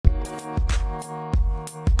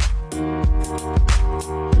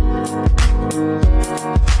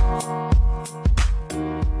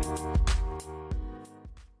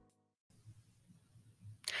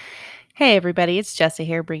Hey, everybody, it's Jessa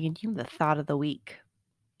here bringing you the thought of the week.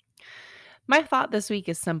 My thought this week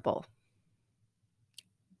is simple: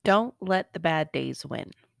 don't let the bad days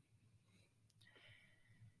win.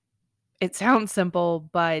 It sounds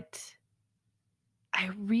simple, but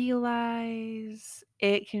I realize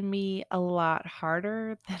it can be a lot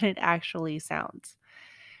harder than it actually sounds.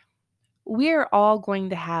 We're all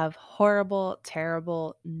going to have horrible,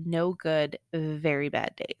 terrible, no good, very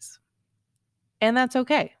bad days. And that's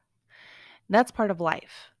okay. That's part of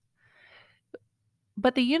life.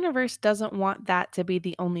 But the universe doesn't want that to be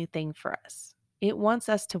the only thing for us. It wants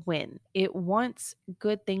us to win. It wants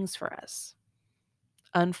good things for us.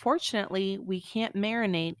 Unfortunately, we can't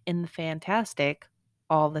marinate in the fantastic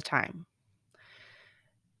all the time.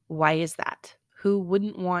 Why is that? Who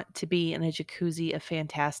wouldn't want to be in a jacuzzi of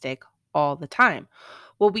fantastic all the time?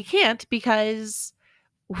 Well, we can't because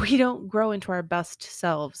we don't grow into our best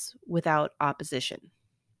selves without opposition.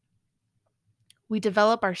 We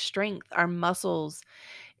develop our strength, our muscles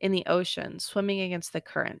in the ocean, swimming against the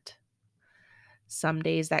current. Some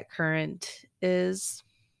days that current is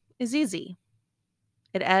easy.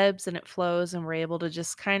 It ebbs and it flows and we're able to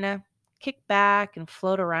just kind of kick back and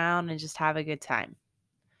float around and just have a good time.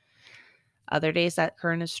 Other days that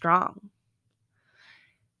current is strong.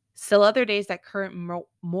 Still other days that current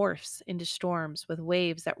morphs into storms with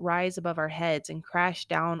waves that rise above our heads and crash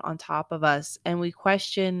down on top of us, and we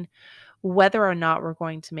question whether or not we're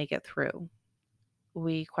going to make it through.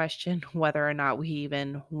 We question whether or not we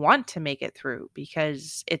even want to make it through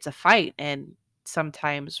because it's a fight and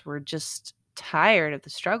sometimes we're just tired of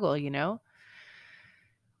the struggle.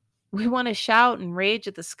 We want to shout and rage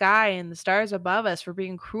at the sky and the stars above us for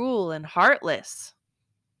being cruel and heartless.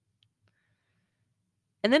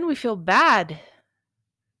 And then we feel bad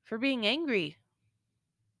for being angry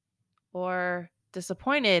or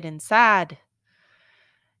disappointed and sad.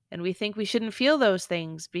 And we think we shouldn't feel those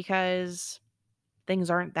things because things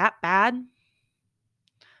aren't that bad.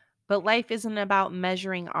 But life isn't about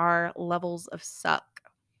measuring our levels of suck.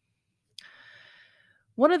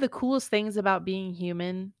 One of the coolest things about being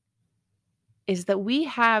human is that we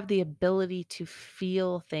have the ability to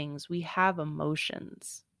feel things, we have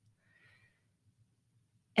emotions.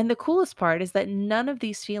 And the coolest part is that none of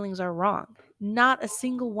these feelings are wrong, not a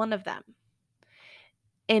single one of them.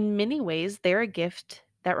 In many ways, they're a gift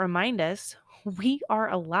that remind us we are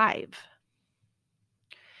alive.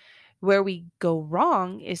 Where we go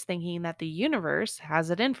wrong is thinking that the universe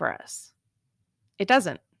has it in for us. It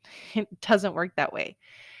doesn't. It doesn't work that way.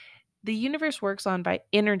 The universe works on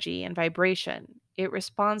energy and vibration. It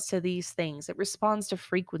responds to these things, it responds to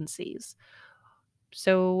frequencies.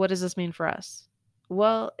 So, what does this mean for us?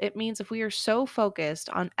 Well, it means if we are so focused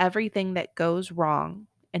on everything that goes wrong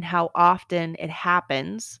and how often it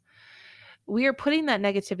happens, we are putting that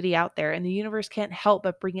negativity out there, and the universe can't help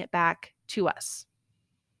but bring it back to us.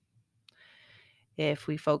 If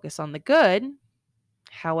we focus on the good,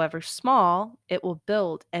 however small, it will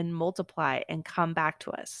build and multiply and come back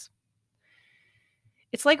to us.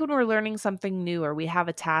 It's like when we're learning something new or we have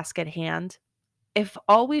a task at hand. If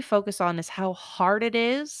all we focus on is how hard it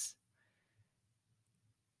is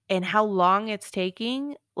and how long it's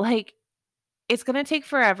taking, like, it's going to take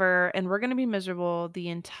forever and we're going to be miserable the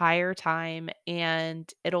entire time, and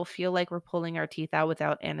it'll feel like we're pulling our teeth out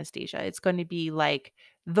without anesthesia. It's going to be like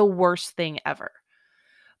the worst thing ever.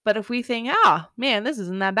 But if we think, "Oh, man, this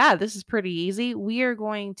isn't that bad. This is pretty easy." We are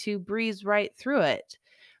going to breeze right through it.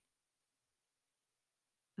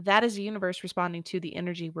 That is the universe responding to the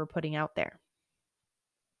energy we're putting out there.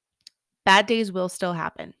 Bad days will still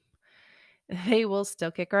happen. They will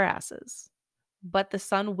still kick our asses. But the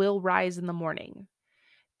sun will rise in the morning.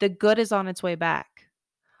 The good is on its way back.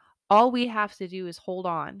 All we have to do is hold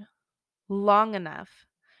on long enough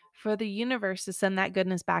for the universe to send that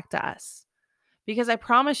goodness back to us. Because I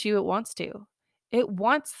promise you, it wants to. It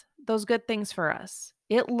wants those good things for us.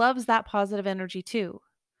 It loves that positive energy too.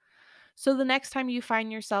 So the next time you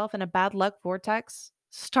find yourself in a bad luck vortex,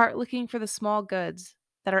 start looking for the small goods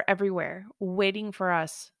that are everywhere, waiting for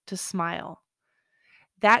us to smile.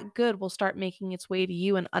 That good will start making its way to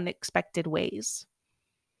you in unexpected ways.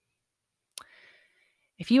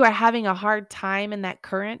 If you are having a hard time in that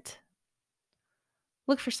current,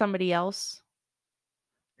 look for somebody else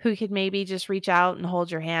who could maybe just reach out and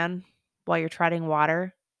hold your hand while you're treading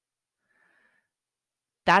water.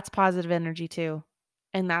 That's positive energy too.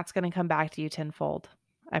 And that's going to come back to you tenfold.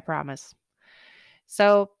 I promise.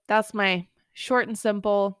 So that's my short and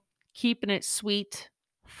simple, keeping it sweet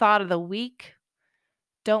thought of the week.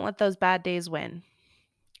 Don't let those bad days win.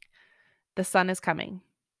 The sun is coming.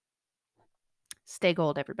 Stay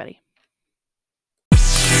gold, everybody.